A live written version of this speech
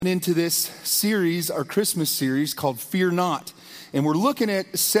Into this series, our Christmas series called Fear Not. And we're looking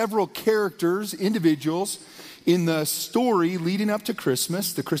at several characters, individuals in the story leading up to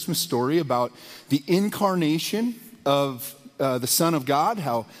Christmas, the Christmas story about the incarnation of the Son of God,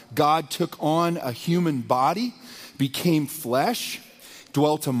 how God took on a human body, became flesh,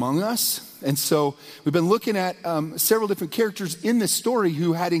 dwelt among us. And so we've been looking at several different characters in this story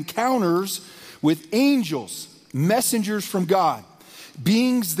who had encounters with angels, messengers from God.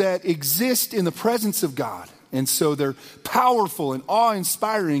 Beings that exist in the presence of God. And so they're powerful and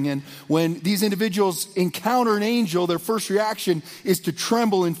awe-inspiring. And when these individuals encounter an angel, their first reaction is to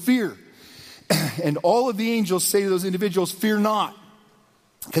tremble in fear. And all of the angels say to those individuals, fear not.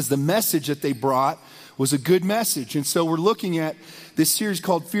 Because the message that they brought was a good message. And so we're looking at this series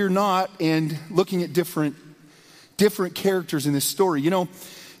called Fear Not and looking at different characters in this story. You know,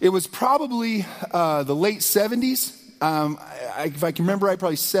 it was probably the late 70s. If I can remember right,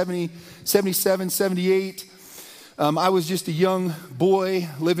 probably 70, 77, 78. I was just a young boy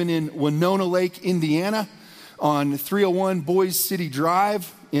living in Winona Lake, Indiana, on 301 Boys City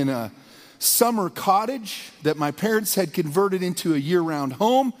Drive in a summer cottage that my parents had converted into a year-round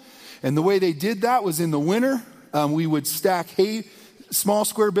home. And the way they did that was in the winter, we would stack hay, small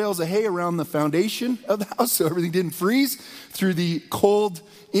square bales of hay around the foundation of the house so everything didn't freeze through the cold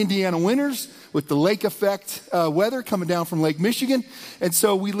Indiana winters with the lake effect weather coming down from Lake Michigan. And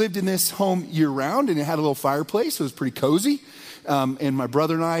so we lived in this home year-round, and it had a little fireplace. So it was pretty cozy. And my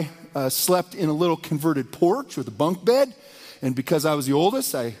brother and I slept in a little converted porch with a bunk bed. And because I was the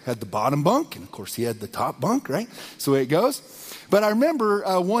oldest, I had the bottom bunk. And, of course, he had the top bunk, right? That's the way it goes. But I remember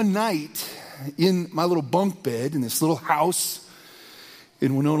one night in my little bunk bed in this little house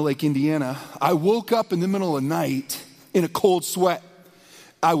in Winona Lake, Indiana, I woke up in the middle of the night in a cold sweat.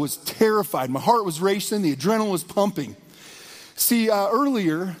 I was terrified. My heart was racing. The adrenaline was pumping. See,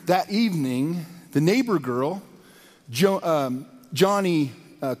 earlier that evening, the neighbor girl, Johnny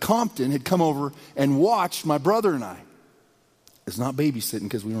Compton, had come over and watched my brother and I. It's not babysitting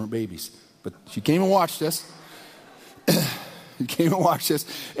because we weren't babies, but she came and watched us. She came and watched us.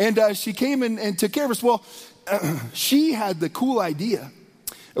 And she came and took care of us. Well, she had the cool idea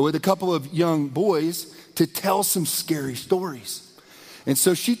with a couple of young boys to tell some scary stories. And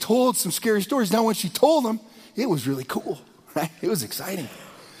so she told some scary stories. Now, when she told them, it was really cool, right? It was exciting.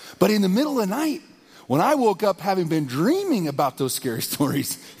 But in the middle of the night, when I woke up having been dreaming about those scary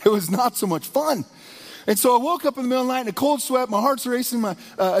stories, it was not so much fun. And so I woke up in the middle of the night in a cold sweat. My heart's racing. My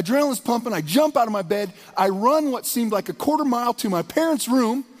adrenaline's pumping. I jump out of my bed. I run what seemed like a quarter mile to my parents'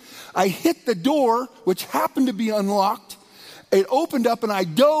 room. I hit the door, which happened to be unlocked. It opened up, and I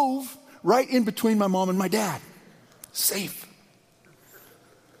dove right in between my mom and my dad. Safe.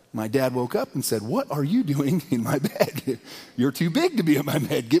 My dad woke up and said, "What are you doing in my bed? You're too big to be in my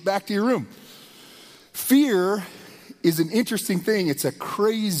bed. Get back to your room." Fear is an interesting thing. It's a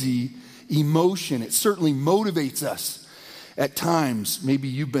crazy emotion. It certainly motivates us at times. Maybe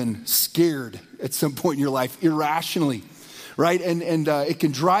you've been scared at some point in your life irrationally, right? And it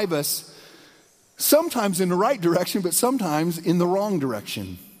can drive us sometimes in the right direction, but sometimes in the wrong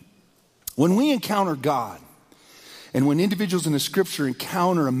direction. When we encounter God, and when individuals in the scripture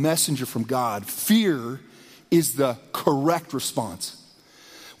encounter a messenger from God, fear is the correct response.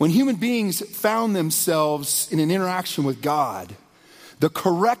 When human beings found themselves in an interaction with God, the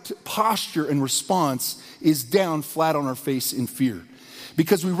correct posture and response is down flat on our face in fear.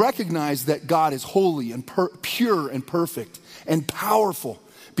 Because we recognize that God is holy and pure and perfect and powerful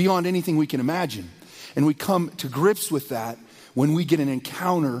beyond anything we can imagine. And we come to grips with that when we get an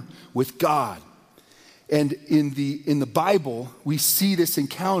encounter with God. And in the Bible, we see this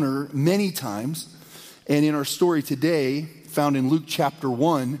encounter many times. And in our story today, found in Luke chapter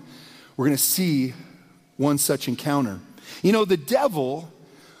 1, we're going to see one such encounter. You know, the devil,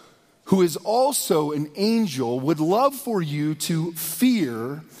 who is also an angel, would love for you to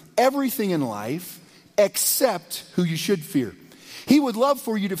fear everything in life except who you should fear. He would love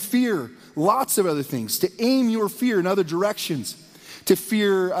for you to fear lots of other things, to aim your fear in other directions. To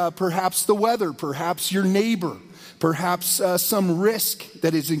fear perhaps the weather, perhaps your neighbor, perhaps some risk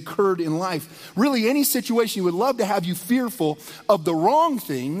that is incurred in life. Really, any situation, he would love to have you fearful of the wrong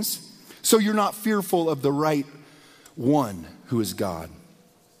things so you're not fearful of the right one, who is God.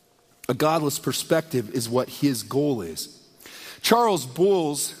 A godless perspective is what his goal is. Charles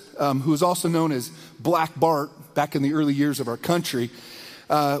Bowles, who is also known as Black Bart back in the early years of our country,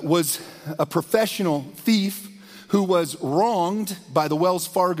 was a professional thief who was wronged by the Wells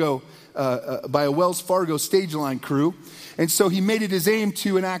Fargo stage line crew. And so he made it his aim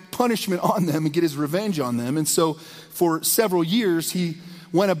to enact punishment on them and get his revenge on them. And so for several years, he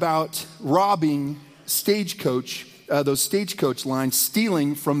went about robbing those stagecoach lines,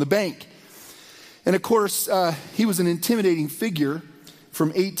 stealing from the bank. And of course, he was an intimidating figure. From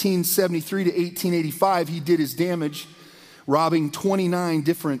 1873 to 1885, he did his damage, robbing 29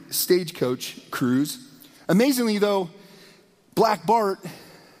 different stagecoach crews. Amazingly, though, Black Bart,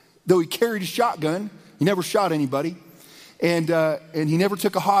 though he carried a shotgun, he never shot anybody, and he never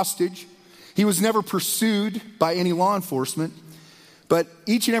took a hostage. He was never pursued by any law enforcement. But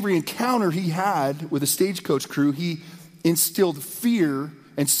each and every encounter he had with a stagecoach crew, he instilled fear,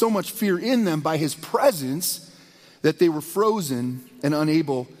 and so much fear in them by his presence that they were frozen and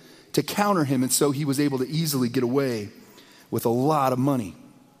unable to counter him. And so he was able to easily get away with a lot of money.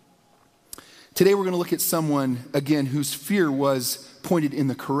 Today we're going to look at someone, again, whose fear was pointed in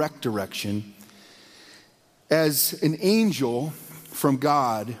the correct direction. As an angel from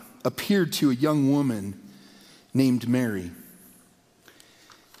God appeared to a young woman named Mary.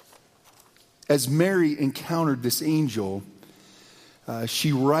 As Mary encountered this angel,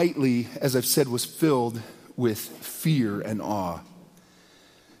 she rightly, as I've said, was filled with fear and awe.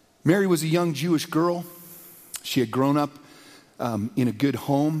 Mary was a young Jewish girl. She had grown up in a good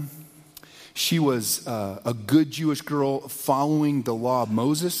home. She was a good Jewish girl following the law of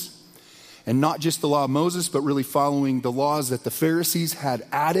Moses. And not just the law of Moses, but really following the laws that the Pharisees had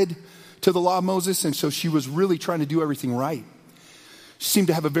added to the law of Moses. And so she was really trying to do everything right. She seemed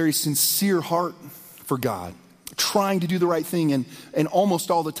to have a very sincere heart for God, trying to do the right thing and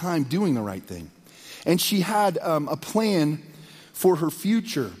almost all the time doing the right thing. And she had a plan for her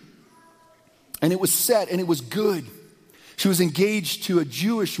future. And it was set and it was good. She was engaged to a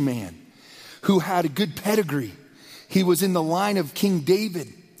Jewish man who had a good pedigree. He was in the line of King David.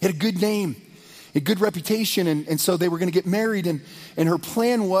 He had a good name, a good reputation. And so they were going to get married. And her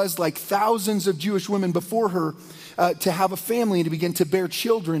plan was, like thousands of Jewish women before her, to have a family and to begin to bear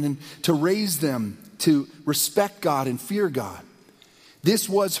children and to raise them to respect God and fear God. This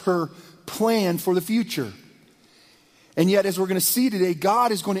was her plan for the future. And yet, as we're going to see today,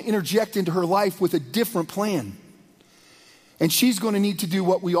 God is going to interject into her life with a different plan. And she's going to need to do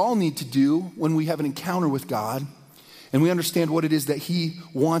what we all need to do when we have an encounter with God and we understand what it is that He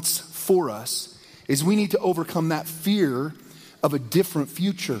wants for us, is we need to overcome that fear of a different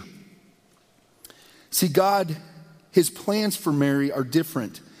future. See, God, His plans for Mary are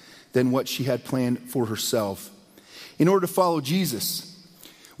different than what she had planned for herself. In order to follow Jesus,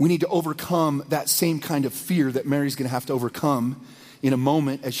 we need to overcome that same kind of fear that Mary's going to have to overcome in a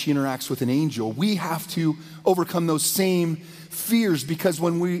moment as she interacts with an angel. We have to overcome those same fears, because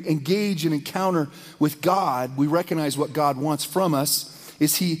when we engage and encounter with God, we recognize what God wants from us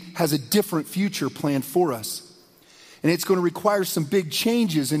is He has a different future planned for us. And it's going to require some big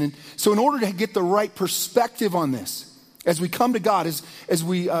changes. And so in order to get the right perspective on this, as we come to God, as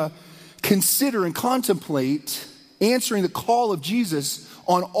we consider and contemplate answering the call of Jesus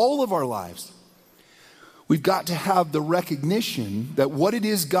on all of our lives, we've got to have the recognition that what it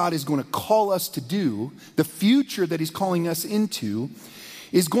is God is going to call us to do, the future that He's calling us into,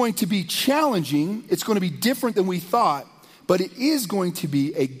 is going to be challenging. It's going to be different than we thought, but it is going to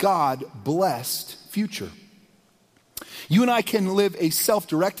be a God-blessed future. You and I can live a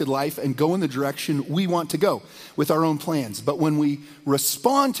self-directed life and go in the direction we want to go with our own plans. But when we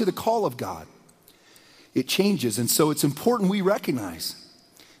respond to the call of God, it changes. And so it's important we recognize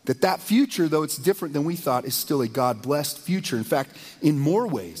that future, though it's different than we thought, is still a God-blessed future. In fact, in more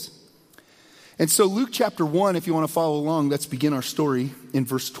ways. And so Luke chapter 1, if you want to follow along, let's begin our story in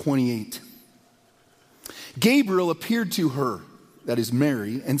verse 28. Gabriel appeared to her, that is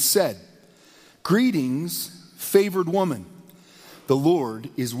Mary, and said, "Greetings, favored woman, the Lord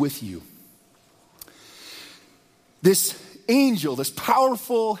is with you." This angel, this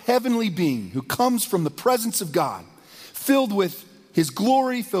powerful heavenly being who comes from the presence of God, filled with His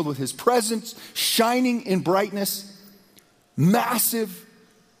glory, filled with His presence, shining in brightness, massive,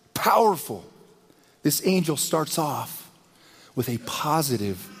 powerful. This angel starts off with a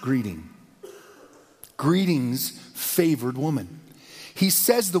positive greeting. Greetings, favored woman. He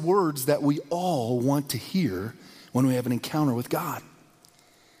says the words that we all want to hear when we have an encounter with God.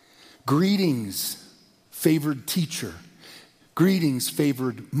 Greetings, favored teacher. Greetings,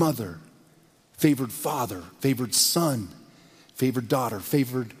 favored mother, favored father, favored son, favored daughter,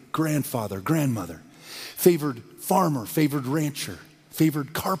 favored grandfather, grandmother, favored farmer, favored rancher,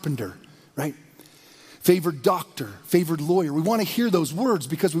 favored carpenter, right? Favored doctor, favored lawyer. We want to hear those words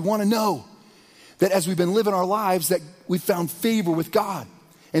because we want to know that as we've been living our lives that we've found favor with God.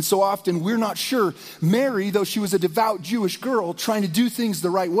 And so often we're not sure. Mary, though she was a devout Jewish girl trying to do things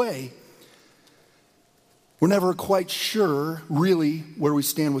the right way, We're never quite sure really where we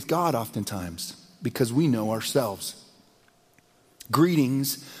stand with God oftentimes because we know ourselves.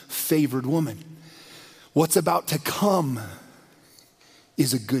 Greetings, favored woman. What's about to come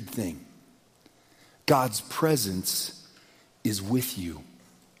is a good thing. God's presence is with you.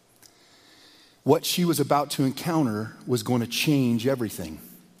 What she was about to encounter was going to change everything.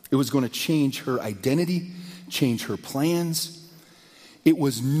 It was going to change her identity, change her plans.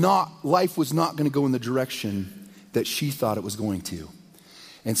 Life was not going to go in the direction that she thought it was going to.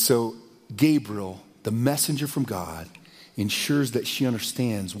 And so Gabriel, the messenger from God, ensures that she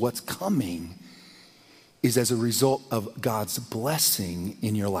understands what's coming is as a result of God's blessing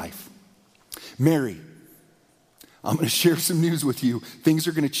in your life. Mary, I'm going to share some news with you. Things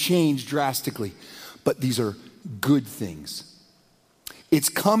are going to change drastically, but these are good things. It's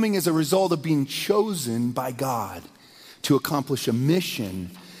coming as a result of being chosen by God to accomplish a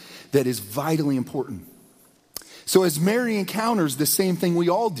mission that is vitally important. So as Mary encounters the same thing we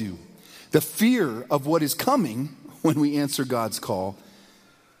all do, the fear of what is coming when we answer God's call,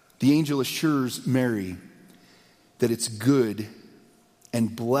 the angel assures Mary that it's good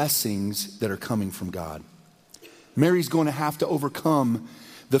and blessings that are coming from God. Mary's going to have to overcome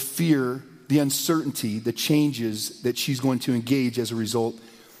the fear, the uncertainty, the changes that she's going to engage as a result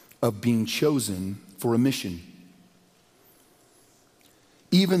of being chosen for a mission.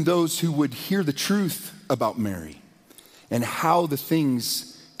 Even those who would hear the truth about Mary and how the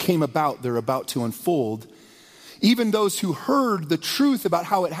things came about, they're about to unfold, even those who heard the truth about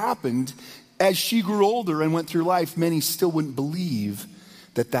how it happened, as she grew older and went through life, many still wouldn't believe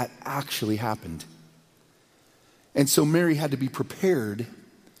that that actually happened. And so Mary had to be prepared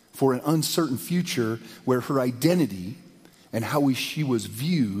for an uncertain future where her identity and how she was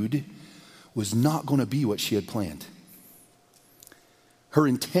viewed was not going to be what she had planned. Her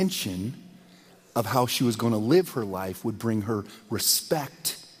intention of how she was going to live her life would bring her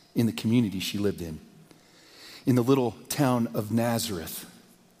respect in the community she lived in. In the little town of Nazareth,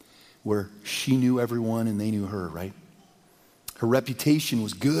 where she knew everyone and they knew her, right? Her reputation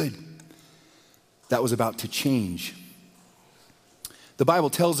was good. That was about to change. The Bible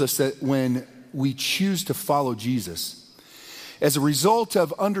tells us that when we choose to follow Jesus, as a result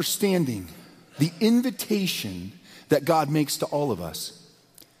of understanding the invitation that God makes to all of us,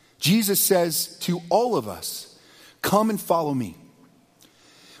 Jesus says to all of us, come and follow me.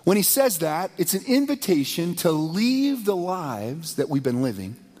 When he says that, it's an invitation to leave the lives that we've been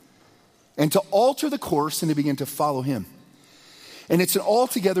living and to alter the course and to begin to follow him. And it's an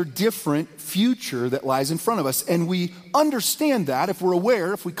altogether different future that lies in front of us. And we understand that if we're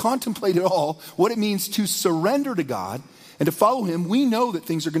aware, if we contemplate at all, what it means to surrender to God and to follow him, we know that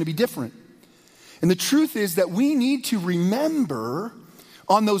things are going to be different. And the truth is that we need to remember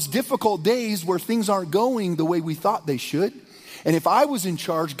on those difficult days where things aren't going the way we thought they should. And if I was in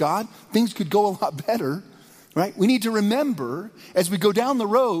charge, God, things could go a lot better, right? We need to remember as we go down the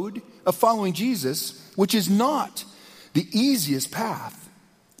road of following Jesus, which is not the easiest path.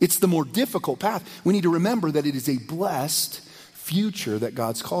 It's the more difficult path. We need to remember that it is a blessed future that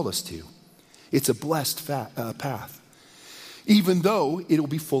God's called us to. It's a blessed path, even though it'll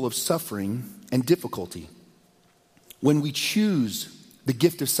be full of suffering and difficulty. When we choose the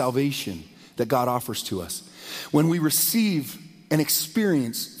gift of salvation that God offers to us, when we receive and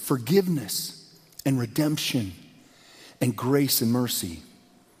experience forgiveness and redemption and grace and mercy,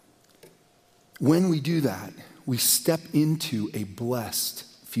 when we do that, we step into a blessed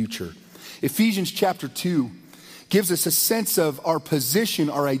future. Ephesians chapter 2 gives us a sense of our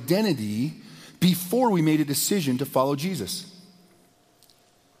position, our identity, before we made a decision to follow Jesus.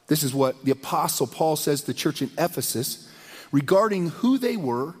 This is what the Apostle Paul says to the church in Ephesus regarding who they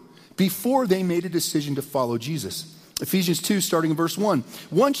were before they made a decision to follow Jesus. Ephesians 2, starting in verse 1.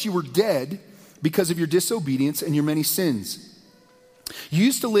 Once you were dead because of your disobedience and your many sins. You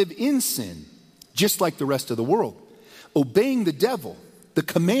used to live in sin, just like the rest of the world, obeying the devil, the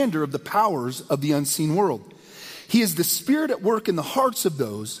commander of the powers of the unseen world. He is the spirit at work in the hearts of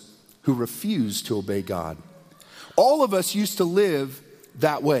those who refuse to obey God. All of us used to live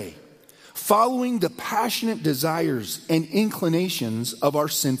that way, following the passionate desires and inclinations of our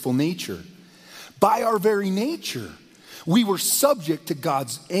sinful nature. By our very nature, we were subject to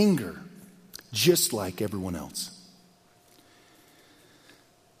God's anger, just like everyone else.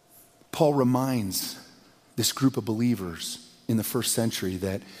 Paul reminds this group of believers in the first century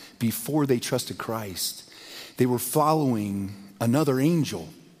that before they trusted Christ, they were following another angel,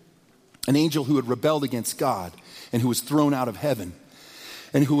 an angel who had rebelled against God and who was thrown out of heaven,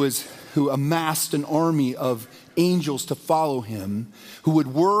 and who amassed an army of angels to follow him who would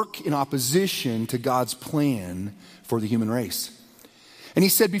work in opposition to God's plan for the human race. And he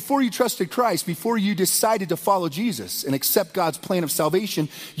said, before you trusted Christ, before you decided to follow Jesus and accept God's plan of salvation,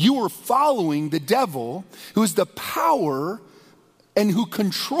 you were following the devil, who is the power and who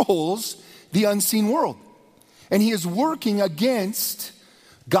controls the unseen world. And he is working against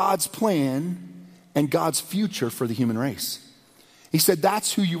God's plan and God's future for the human race. He said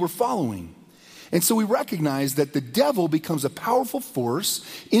that's who you were following. And so we recognize that the devil becomes a powerful force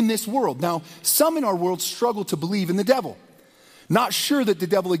in this world. Now, some in our world struggle to believe in the devil. Not sure that the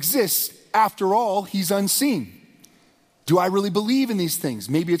devil exists. After all, he's unseen. Do I really believe in these things?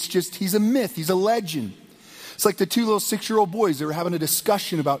 Maybe it's just he's a myth, he's a legend. It's like the two little 6-year-old boys. They were having a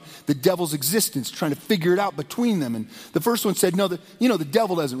discussion about the devil's existence, trying to figure it out between them. And the first one said, no, the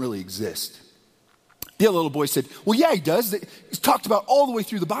devil doesn't really exist. The other little boy said, well, yeah, he does. He's talked about all the way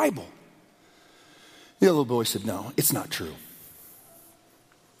through the Bible. The other little boy said, no, it's not true.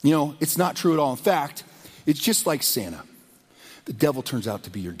 It's not true at all. In fact, it's just like Santa. The devil turns out to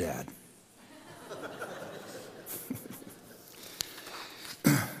be your dad.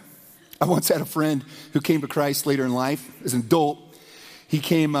 I once had a friend who came to Christ later in life as an adult. He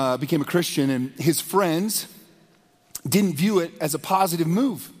became a Christian, and his friends didn't view it as a positive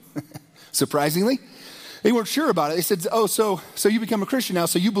move. Surprisingly, they weren't sure about it. They said, "Oh, so you become a Christian now?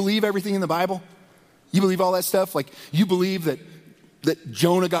 So you believe everything in the Bible? You believe all that stuff? Like you believe that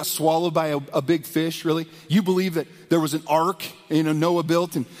Jonah got swallowed by a big fish? Really? You believe that there was an ark, Noah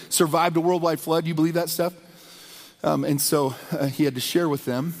built and survived a worldwide flood? You believe that stuff?" And so he had to share with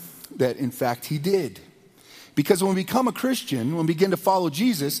them that, in fact, he did. Because when we become a Christian, when we begin to follow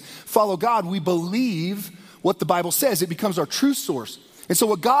Jesus, follow God, we believe what the Bible says. It becomes our true source. And so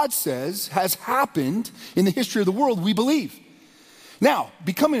what God says has happened in the history of the world, we believe. Now,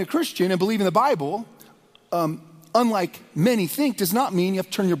 becoming a Christian and believing the Bible, unlike many think, does not mean you have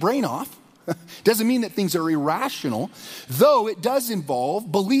to turn your brain off. Doesn't mean that things are irrational, though it does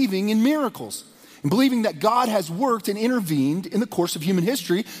involve believing in miracles and believing that God has worked and intervened in the course of human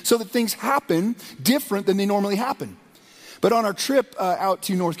history so that things happen different than they normally happen. But on our trip out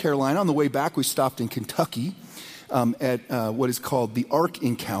to North Carolina, on the way back, we stopped in Kentucky at what is called the Ark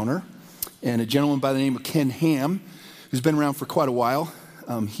Encounter. And a gentleman by the name of Ken Ham, who's been around for quite a while,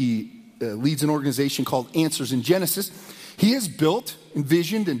 he leads an organization called Answers in Genesis. He has built,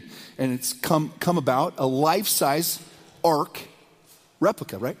 envisioned, and it's come about a life-size ark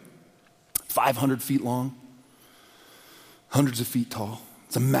replica, right? 500 feet long, hundreds of feet tall.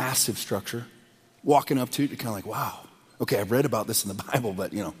 It's a massive structure. Walking up to it, you're kind of like, wow. Okay, I've read about this in the Bible,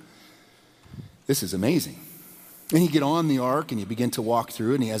 but this is amazing. And you get on the ark and you begin to walk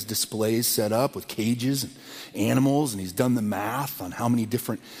through it, and he has displays set up with cages and animals, and he's done the math on how many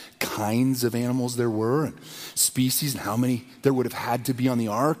different kinds of animals there were and species and how many there would have had to be on the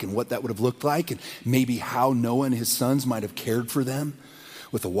ark and what that would have looked like, and maybe how Noah and his sons might have cared for them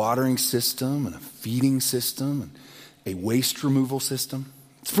with a watering system and a feeding system and a waste removal system.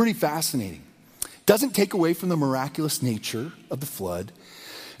 It's pretty fascinating. Doesn't take away from the miraculous nature of the flood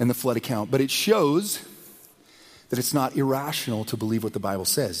and the flood account, but it shows that it's not irrational to believe what the Bible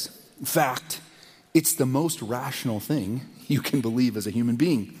says. In fact, it's the most rational thing you can believe as a human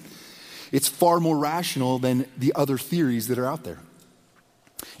being. It's far more rational than the other theories that are out there.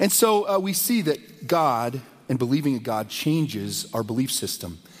 And so we see that God and believing in God changes our belief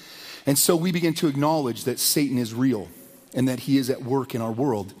system. And so we begin to acknowledge that Satan is real and that he is at work in our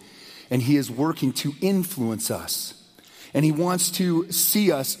world, and he is working to influence us. And he wants to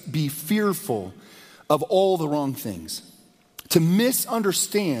see us be fearful of all the wrong things, to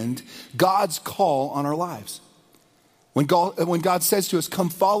misunderstand God's call on our lives. When God says to us, come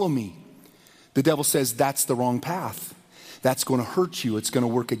follow me, the devil says that's the wrong path. That's going to hurt you. It's going to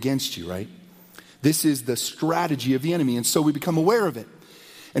work against you, right? This is the strategy of the enemy. And so we become aware of it.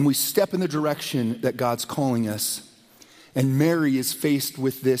 And we step in the direction that God's calling us. And Mary is faced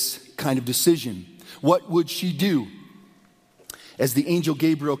with this kind of decision. What would she do? As the angel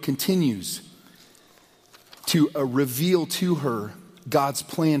Gabriel continues to reveal to her God's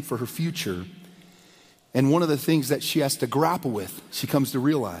plan for her future. And one of the things that she has to grapple with, she comes to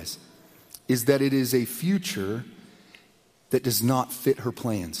realize, is that it is a future that does not fit her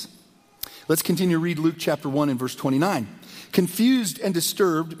plans. Let's continue to read Luke chapter 1 and verse 29. Confused and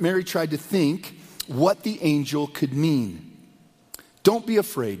disturbed, Mary tried to think what the angel could mean. Don't be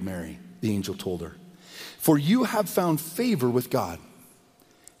afraid, Mary, the angel told her, for you have found favor with God.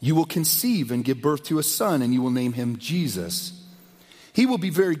 You will conceive and give birth to a son, and you will name him Jesus. He will be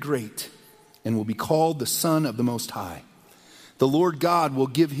very great and will be called the Son of the Most High. The Lord God will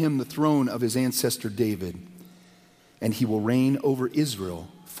give him the throne of his ancestor David. and he will reign over Israel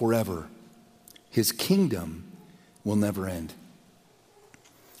forever. His kingdom will never end.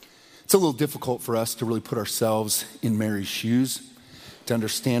 It's a little difficult for us to really put ourselves in Mary's shoes, to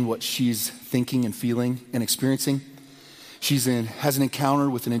understand what she's thinking and feeling and experiencing. Has an encounter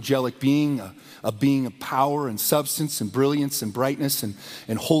with an angelic being, a being of power and substance and brilliance and brightness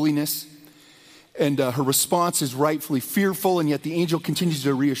and holiness. And her response is rightfully fearful, and yet the angel continues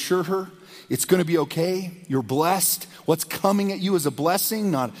to reassure her. It's going to be okay. You're blessed. What's coming at you is a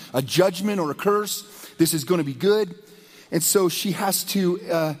blessing, not a judgment or a curse. This is going to be good. And so she has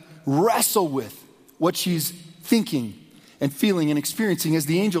to wrestle with what she's thinking and feeling and experiencing. As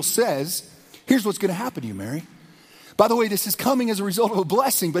the angel says, here's what's going to happen to you, Mary. By the way, this is coming as a result of a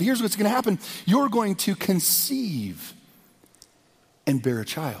blessing, but here's what's going to happen. You're going to conceive and bear a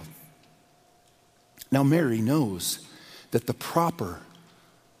child. Now, Mary knows that the proper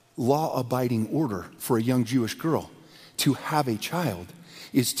law-abiding order for a young Jewish girl to have a child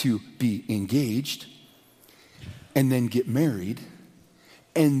is to be engaged and then get married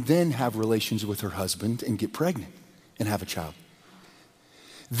and then have relations with her husband and get pregnant and have a child.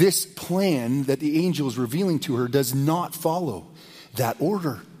 This plan that the angel is revealing to her does not follow that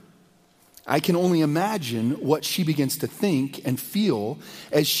order. I can only imagine what she begins to think and feel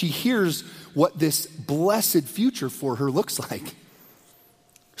as she hears what this blessed future for her looks like.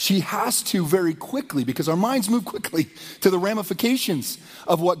 She has to very quickly, because our minds move quickly to the ramifications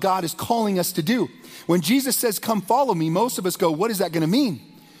of what God is calling us to do. When Jesus says, come follow me, most of us go, what is that going to mean?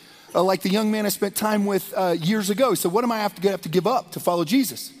 Like the young man I spent time with years ago. He said, what am I have to give up to follow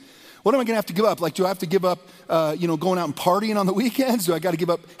Jesus? What am I going to have to give up? Like, do I have to give up, going out and partying on the weekends? Do I got to give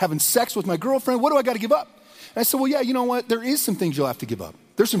up having sex with my girlfriend? What do I got to give up? And I said, well, yeah, you know what? There is some things you'll have to give up.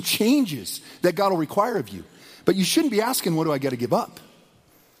 There's some changes that God will require of you. But you shouldn't be asking, what do I got to give up?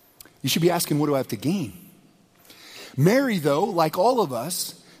 You should be asking, what do I have to gain? Mary, though, like all of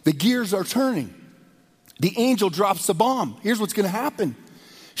us, the gears are turning. The angel drops the bomb. Here's what's going to happen.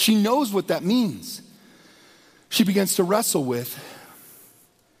 She knows what that means. She begins to wrestle with,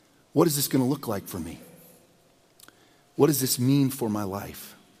 what is this going to look like for me? What does this mean for my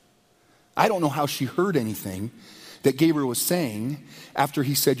life? I don't know how she heard anything that Gabriel was saying after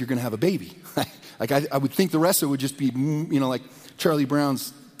he said, you're going to have a baby. Like I would think the rest of it would just be, like Charlie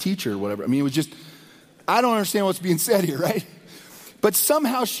Brown's teacher or whatever. I mean, it was just, I don't understand what's being said here, right? But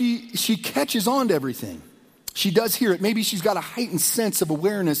somehow she catches on to everything. She does hear it. Maybe she's got a heightened sense of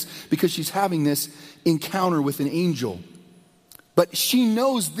awareness because she's having this encounter with an angel. But she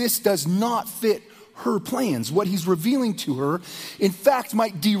knows this does not fit her plans. What he's revealing to her, in fact,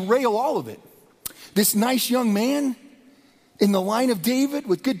 might derail all of it. This nice young man in the line of David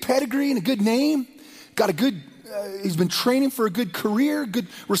with good pedigree and a good name, got a good, he's been training for a good career, good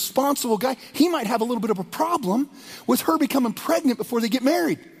responsible guy. He might have a little bit of a problem with her becoming pregnant before they get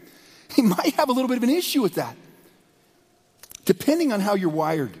married. He might have a little bit of an issue with that. Depending on how you're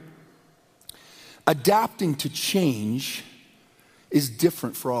wired, adapting to change is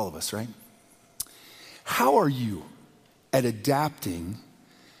different for all of us, right? How are you at adapting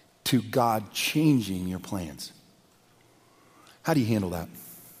to God changing your plans? How do you handle that?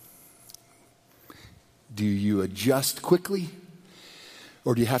 Do you adjust quickly?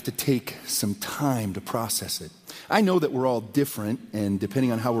 Or do you have to take some time to process it? I know that we're all different, and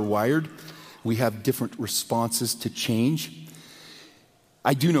depending on how we're wired, we have different responses to change.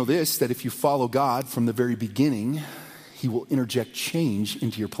 I do know this, that if you follow God from the very beginning, He will interject change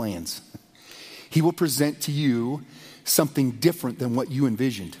into your plans. He will present to you something different than what you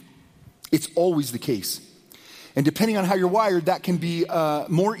envisioned. It's always the case. And depending on how you're wired, that can be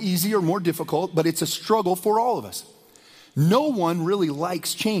more easy or more difficult, but it's a struggle for all of us. No one really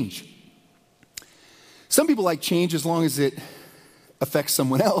likes change. Some people like change as long as it affects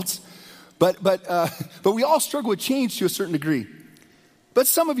someone else, but we all struggle with change to a certain degree. But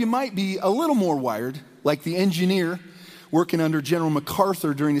some of you might be a little more wired, like the engineer working under General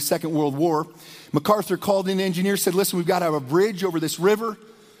MacArthur during the Second World War. MacArthur called in the engineer, said, listen, we've got to have a bridge over this river.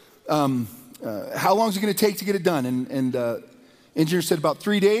 How long is it going to take to get it done? And engineer said about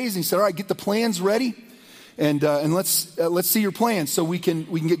 3 days. And he said, all right, get the plans ready. And let's see your plans so we can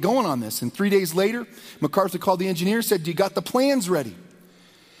get going on this. And 3 days later, MacArthur called the engineer, said, you got the plans ready?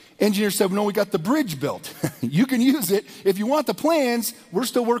 Engineer said, no, we got the bridge built. You can use it. If you want the plans, we're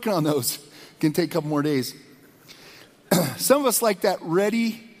still working on those. It can take a couple more days. Some of us like that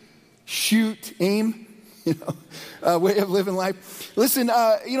ready, shoot, aim, way of living life. Listen, we're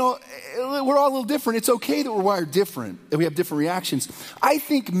all a little different. It's okay that we're wired different, that we have different reactions. I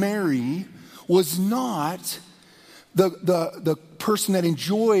think Mary was not the person that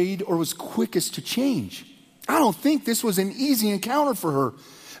enjoyed or was quickest to change. I don't think this was an easy encounter for her.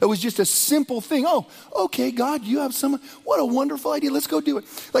 It was just a simple thing. Oh, okay, God, you have what a wonderful idea. Let's go do it.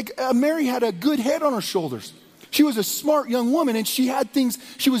 Like Mary had a good head on her shoulders. She was a smart young woman, and she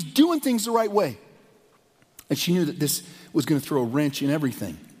was doing things the right way. And she knew that this was going to throw a wrench in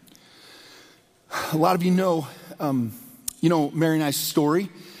everything. A lot of you know Mary and I's story,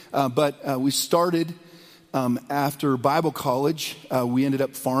 but we started after Bible college. We ended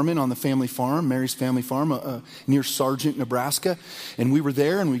up farming on the family farm, Mary's family farm, near Sargent, Nebraska. And we were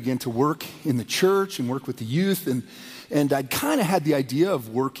there, and we began to work in the church and work with the youth. And I'd kind of had the idea of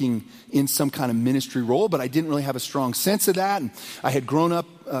working in some kind of ministry role, but I didn't really have a strong sense of that. And I had grown up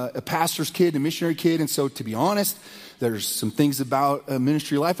a pastor's kid, a missionary kid. And so, to be honest, there's some things about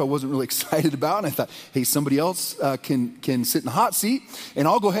ministry life I wasn't really excited about. And I thought, hey, somebody else can sit in the hot seat, and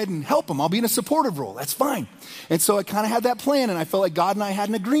I'll go ahead and help them. I'll be in a supportive role. That's fine. And so I kind of had that plan, and I felt like God and I had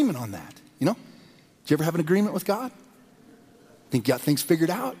an agreement on that. You know? Did you ever have an agreement with God? Think you got things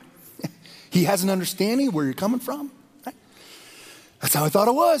figured out? He has an understanding of where you're coming from. Right? That's how I thought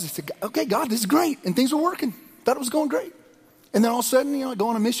it was. I said, okay, God, this is great. And things were working. Thought it was going great. And then all of a sudden, I go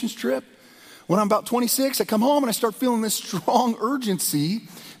on a missions trip. When I'm about 26, I come home and I start feeling this strong urgency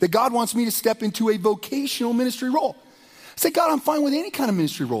that God wants me to step into a vocational ministry role. I said, God, I'm fine with any kind of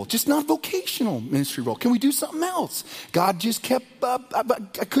ministry role, just not vocational ministry role. Can we do something else? God just kept,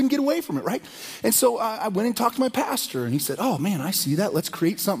 I couldn't get away from it, right? And so I went and talked to my pastor, and he said, oh man, I see that. Let's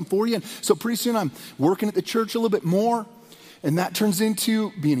create something for you. And so pretty soon I'm working at the church a little bit more, and that turns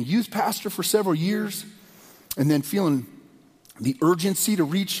into being a youth pastor for several years, and then feeling the urgency to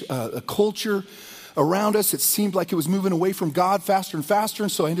reach a culture around us. It seemed like it was moving away from God faster and faster.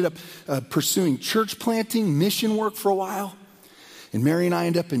 And so I ended up pursuing church planting, mission work for a while. And Mary and I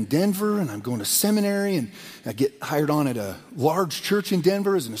end up in Denver, and I'm going to seminary, and I get hired on at a large church in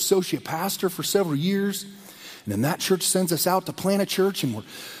Denver as an associate pastor for several years. And then that church sends us out to plant a church, and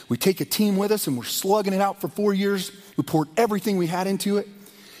we take a team with us, and we're slugging it out for 4 years. We poured everything we had into it,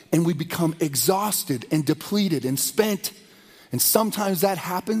 and we become exhausted and depleted and spent. And sometimes that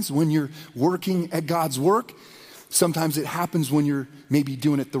happens when you're working at God's work. Sometimes it happens when you're maybe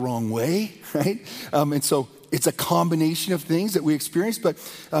doing it the wrong way, right? And so it's a combination of things that we experienced. But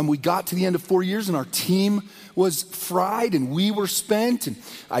we got to the end of 4 years, and our team was fried, and we were spent. And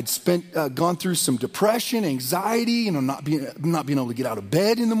I'd gone through some depression, anxiety, not being able to get out of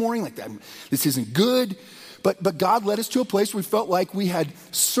bed in the morning. Like that, this isn't good. But God led us to a place where we felt like we had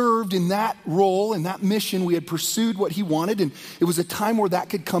served in that role, in that mission. We had pursued what he wanted, and it was a time where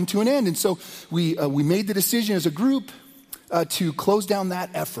that could come to an end. And so we made the decision as a group to close down that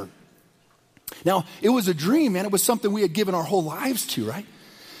effort. Now, it was a dream, man. It was something we had given our whole lives to, right?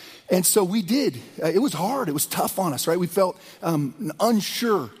 And so we did. It was hard. It was tough on us, right? We felt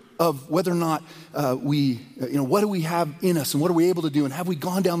unsure of whether or not what do we have in us, and what are we able to do, and have we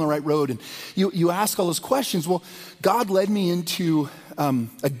gone down the right road? And you ask all those questions. Well, God led me into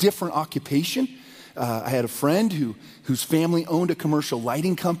a different occupation. I had a friend whose family owned a commercial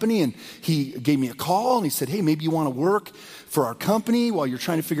lighting company, and he gave me a call, and he said, hey, maybe you want to work for our company while you're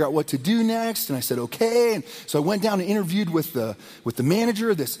trying to figure out what to do next. And I said, okay. And so I went down and interviewed with the manager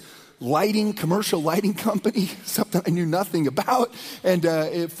of this commercial lighting company, something I knew nothing about. And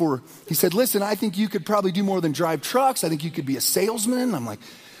he said, listen, I think you could probably do more than drive trucks. I think you could be a salesman. I'm like,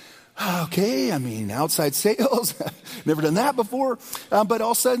 okay, outside sales. Never done that before. But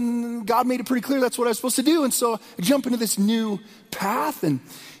all of a sudden, God made it pretty clear that's what I was supposed to do. And so I jump into this new path, and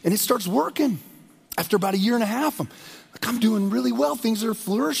it starts working. After about 1.5 years, I'm doing really well. Things are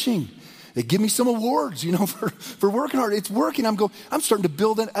flourishing. They give me some awards, for working hard. It's working. I'm starting to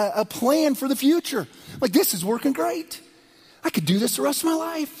build a plan for the future. Like, this is working great. I could do this the rest of my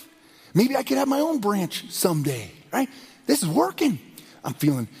life. Maybe I could have my own branch someday, right? This is working. I'm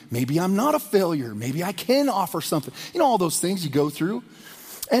feeling maybe I'm not a failure. Maybe I can offer something. All those things you go through.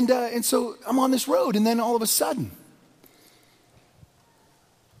 And so I'm on this road, and then all of a sudden,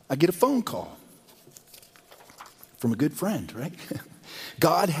 I get a phone call from a good friend, right?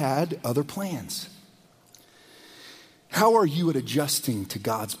 God had other plans. How are you at adjusting to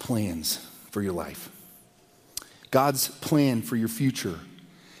God's plans for your life? God's plan for your future,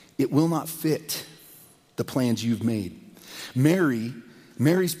 it will not fit the plans you've made.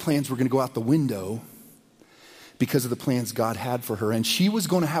 Mary's plans were going to go out the window because of the plans God had for her. And she was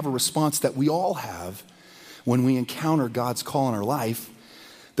going to have a response that we all have when we encounter God's call in our life,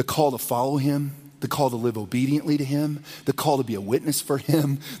 the call to follow him, the call to live obediently to him, the call to be a witness for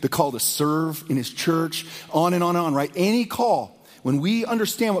him, the call to serve in his church, on and on and on, right? Any call, when we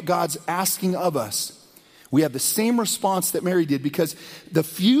understand what God's asking of us, We have the same response that Mary did because the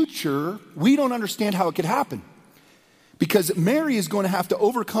future, we don't understand how it could happen. Because Mary is going to have to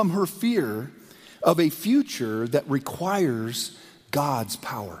overcome her fear of a future that requires God's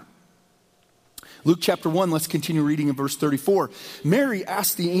power. Luke chapter 1, let's continue reading in verse 34. Mary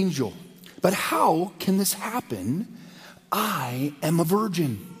asked the angel, "But how can this happen? I am a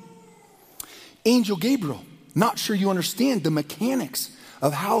virgin." Angel Gabriel, not sure you understand the mechanics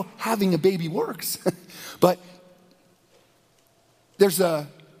of how having a baby works. But there's a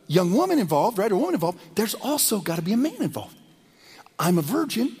young woman involved, right? A woman involved. There's also got to be a man involved. I'm a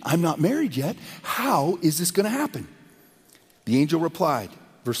virgin. I'm not married yet. How is this going to happen? The angel replied,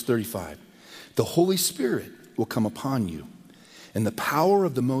 verse 35, "The Holy Spirit will come upon you, and the power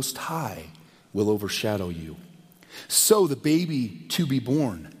of the Most High will overshadow you. So the baby to be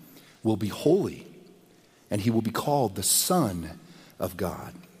born will be holy, and he will be called the Son of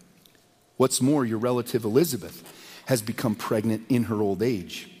God. What's more, your relative Elizabeth has become pregnant in her old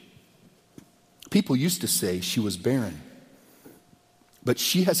age. People used to say she was barren, but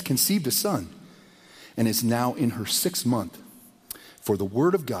she has conceived a son and is now in her 6th month, for the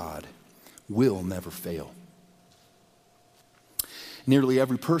word of God will never fail." Nearly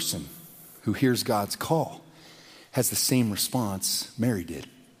every person who hears God's call has the same response Mary did.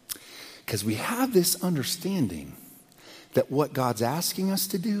 Because we have this understanding that what God's asking us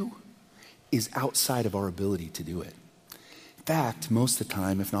to do is outside of our ability to do it. In fact, most of the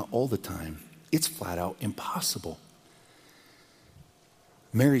time, if not all the time, it's flat out impossible.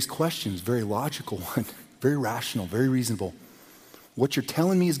 Mary's question is a very logical one, very rational, very reasonable. What you're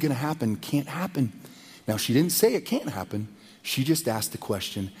telling me is going to happen can't happen. Now, she didn't say it can't happen. She just asked the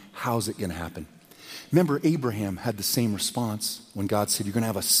question, how's it going to happen? Remember, Abraham had the same response when God said, "You're going to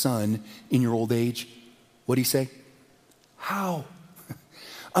have a son in your old age." What did he say? How?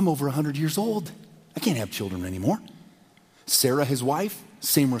 I'm over 100 years old. I can't have children anymore. Sarah, his wife,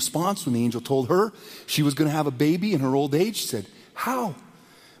 same response when the angel told her she was going to have a baby in her old age. She said, "How?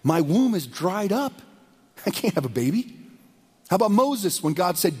 My womb is dried up. I can't have a baby." How about Moses when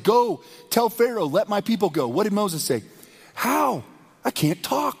God said, "Go, tell Pharaoh, let my people go"? What did Moses say? How? I can't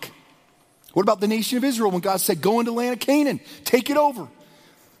talk. What about the nation of Israel when God said, "Go into the land of Canaan, take it over"?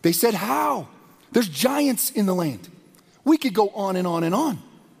 They said, how? There's giants in the land. We could go on and on and on.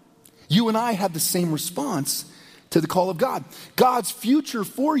 You and I have the same response to the call of God. God's future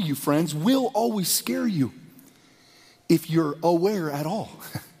for you, friends, will always scare you if you're aware at all.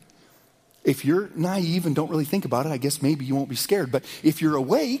 If you're naive and don't really think about it, I guess maybe you won't be scared. But if you're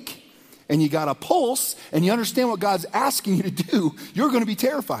awake and you got a pulse and you understand what God's asking you to do, you're going to be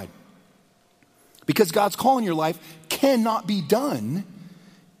terrified. Because God's call in your life cannot be done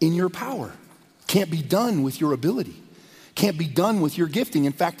in your power. Can't be done with your ability. Can't be done with your gifting.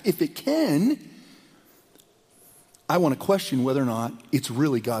 In fact, if it can, I want to question whether or not it's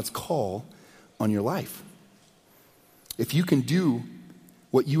really God's call on your life. If you can do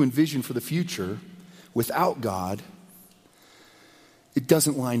what you envision for the future without God, it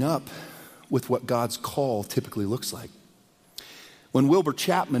doesn't line up with what God's call typically looks like. When Wilbur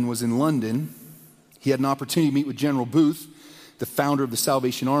Chapman was in London, he had an opportunity to meet with General Booth, the founder of the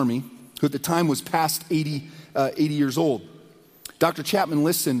Salvation Army, who at the time was past 80 years old. Dr. Chapman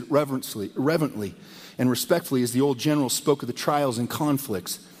listened reverently and respectfully as the old general spoke of the trials and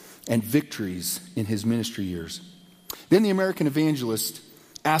conflicts and victories in his ministry years. Then the American evangelist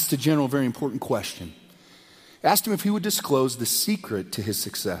asked the general a very important question. Asked him if he would disclose the secret to his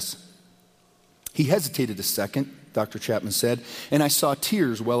success. He hesitated a second, Dr. Chapman said, and I saw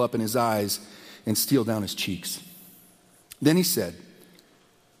tears well up in his eyes and steal down his cheeks. Then he said,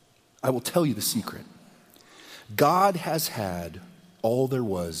 I will tell you the secret. God has had all there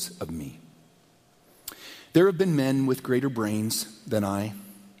was of me. There have been men with greater brains than I,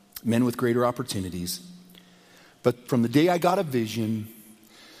 men with greater opportunities. But from the day I got a vision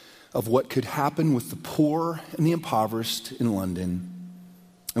of what could happen with the poor and the impoverished in London,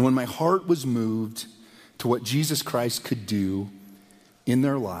 and when my heart was moved to what Jesus Christ could do in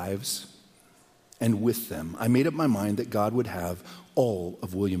their lives and with them, I made up my mind that God would have all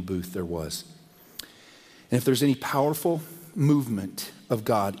of William Booth there was. And if there's any powerful movement of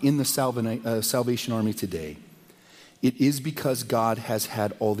God in the Salvation Army today, it is because God has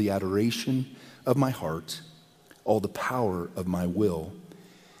had all the adoration of my heart, all the power of my will,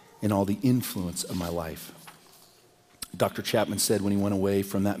 and all the influence of my life. Dr. Chapman said when he went away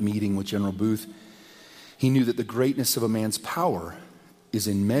from that meeting with General Booth, he knew that the greatness of a man's power is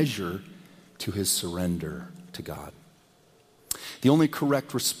in measure to his surrender to God. The only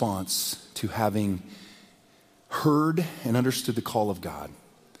correct response to having heard and understood the call of God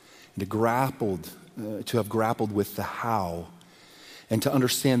and to have grappled with the how, and to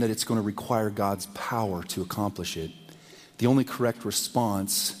understand that it's going to require God's power to accomplish it. The only correct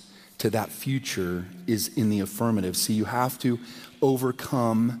response to that future is in the affirmative. See, you have to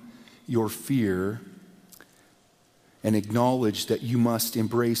overcome your fear and acknowledge that you must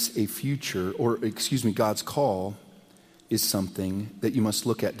embrace a future, God's call is something that you must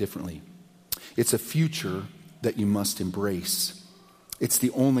look at differently. It's a future that you must embrace. It's the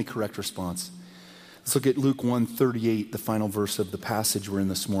only correct response. Let's look at Luke 1:38, the final verse of the passage we're in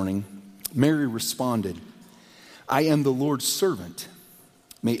this morning. Mary responded, "I am the Lord's servant.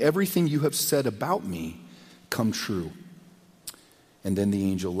 May everything you have said about me come true." And then the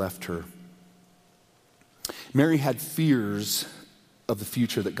angel left her. Mary had fears of the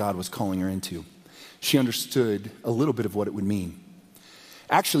future that God was calling her into. She understood a little bit of what it would mean.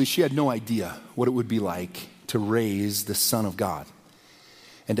 Actually, she had no idea what it would be like to raise the Son of God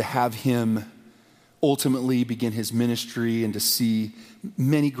and to have him ultimately begin his ministry and to see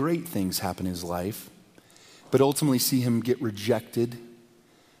many great things happen in his life, but ultimately see him get rejected,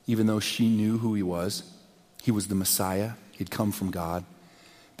 even though she knew who he was. He was the Messiah. He'd come from God.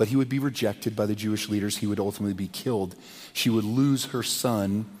 But he would be rejected by the Jewish leaders. He would ultimately be killed. She would lose her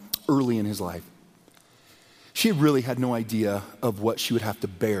son early in his life. She really had no idea of what she would have to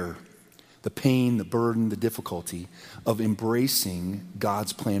bear, the pain, the burden, the difficulty of embracing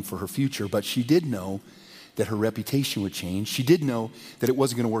God's plan for her future. But she did know that her reputation would change. She did know that it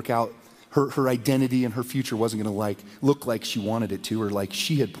wasn't going to work out. Her identity and her future wasn't going to look like she wanted it to or like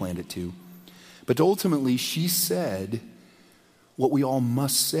she had planned it to. But ultimately, she said what we all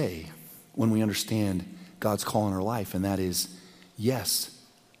must say when we understand God's call in our life, and that is, yes.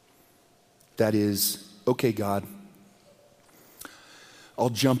 That is, okay, God, I'll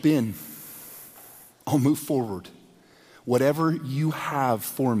jump in. I'll move forward. Whatever you have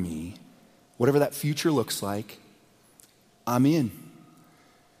for me, whatever that future looks like, I'm in.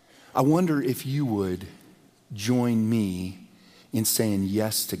 I wonder if you would join me in saying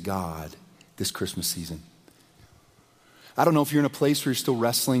yes to God this Christmas season. I don't know if you're in a place where you're still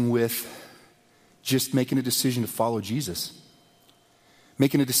wrestling with just making a decision to follow Jesus,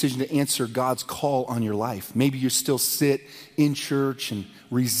 making a decision to answer God's call on your life. Maybe you still sit in church and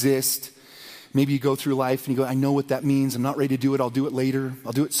resist. Maybe you go through life and you go, I know what that means. I'm not ready to do it. I'll do it later.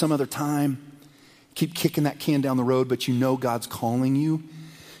 I'll do it some other time. Keep kicking that can down the road, but you know God's calling you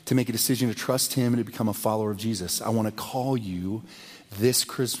to make a decision to trust him and to become a follower of Jesus. I want to call you this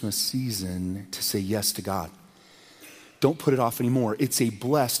Christmas season to say yes to God. Don't put it off anymore. It's a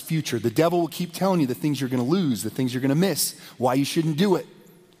blessed future. The devil will keep telling you the things you're going to lose, the things you're going to miss, why you shouldn't do it.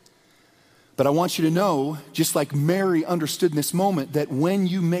 But I want you to know, just like Mary understood in this moment, that when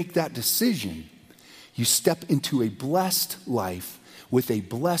you make that decision, you step into a blessed life with a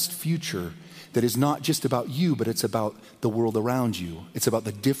blessed future that is not just about you, but it's about the world around you. It's about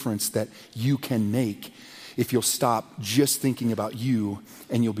the difference that you can make if you'll stop just thinking about you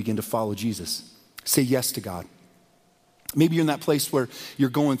and you'll begin to follow Jesus. Say yes to God. Maybe you're in that place where you're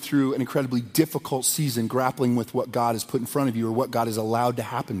going through an incredibly difficult season, grappling with what God has put in front of you or what God has allowed to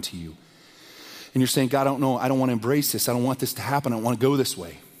happen to you. And you're saying, God, I don't know. I don't want to embrace this. I don't want this to happen. I don't want to go this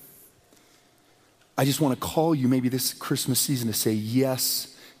way. I just want to call you maybe this Christmas season to say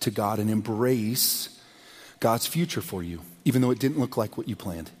yes to God and embrace God's future for you, even though it didn't look like what you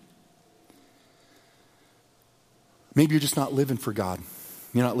planned. Maybe you're just not living for God.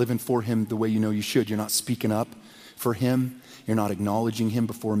 You're not living for him the way you know you should. You're not speaking up for him. You're not acknowledging him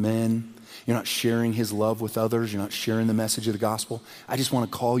before men. You're not sharing his love with others. You're not sharing the message of the gospel. I just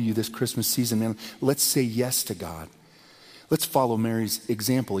want to call you this Christmas season, man. Let's say yes to God. Let's follow Mary's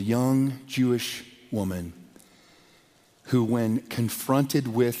example, a young Jewish woman who, when confronted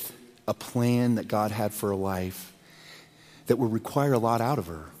with a plan that God had for her life that would require a lot out of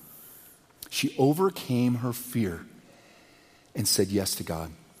her, she overcame her fear and said yes to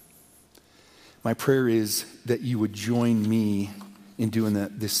God. My prayer is that you would join me in doing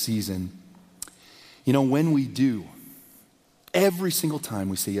that this season. You know, when we do, every single time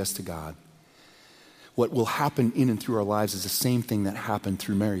we say yes to God, what will happen in and through our lives is the same thing that happened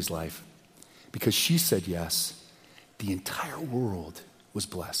through Mary's life. Because she said yes, the entire world was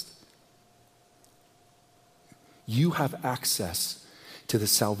blessed. You have access to the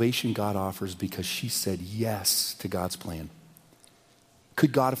salvation God offers because she said yes to God's plan.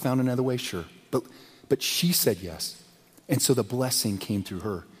 Could God have found another way? Sure. But she said yes. And so the blessing came through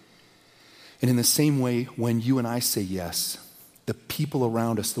her. And in the same way, when you and I say yes, the people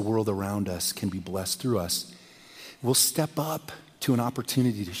around us, the world around us can be blessed through us. We'll step up to an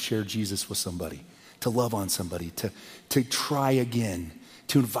opportunity to share Jesus with somebody, to love on somebody, to try again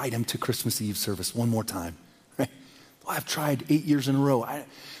to invite him to Christmas Eve service one more time. Right? Well, I've tried 8 years in a row.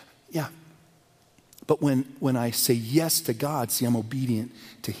 Yeah. But when I say yes to God, see, I'm obedient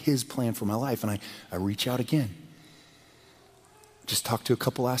to his plan for my life, and I reach out again. Just talked to a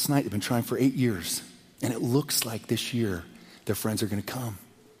couple last night. They've been trying for 8 years, and it looks like this year their friends are going to come.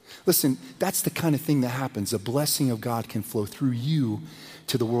 Listen, that's the kind of thing that happens. A blessing of God can flow through you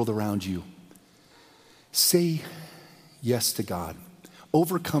to the world around you. Say yes to God.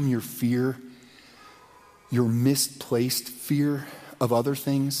 Overcome your fear, your misplaced fear of other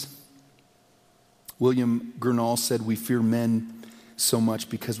things. William Gurnall said, we fear men so much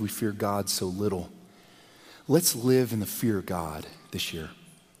because we fear God so little. Let's live in the fear of God this year.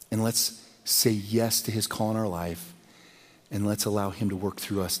 And let's say yes to his call in our life. And let's allow him to work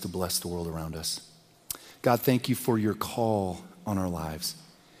through us to bless the world around us. God, thank you for your call on our lives.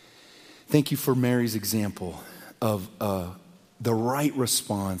 Thank you for Mary's example of the right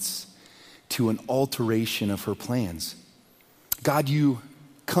response to an alteration of her plans. God, you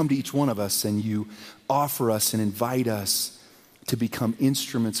come to each one of us and you offer us and invite us to become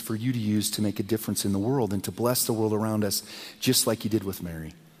instruments for you to use to make a difference in the world and to bless the world around us, just like you did with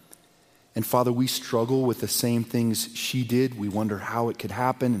Mary. And Father, we struggle with the same things she did. We wonder how it could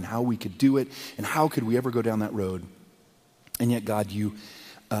happen and how we could do it and how could we ever go down that road. And yet, God, you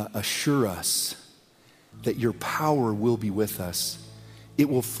assure us that your power will be with us. It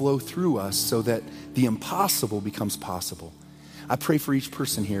will flow through us so that the impossible becomes possible. I pray for each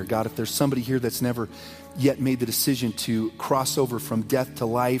person here. God, if there's somebody here that's never yet made the decision to cross over from death to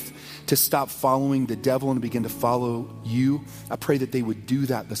life, to stop following the devil and begin to follow you, I pray that they would do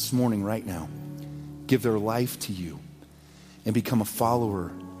that this morning right now. Give their life to you and become a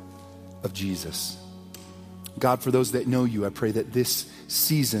follower of Jesus. God, for those that know you, I pray that this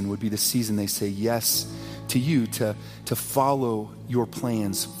season would be the season they say yes to you, to follow your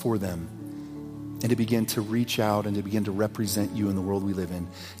plans for them, and to begin to reach out and to begin to represent you in the world we live in.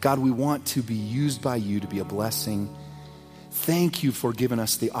 God, we want to be used by you to be a blessing. Thank you for giving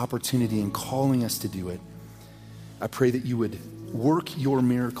us the opportunity and calling us to do it. I pray that you would work your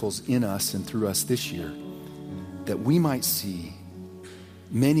miracles in us and through us this year, that we might see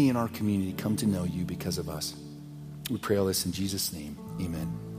many in our community come to know you because of us. We pray all this in Jesus' name. Amen.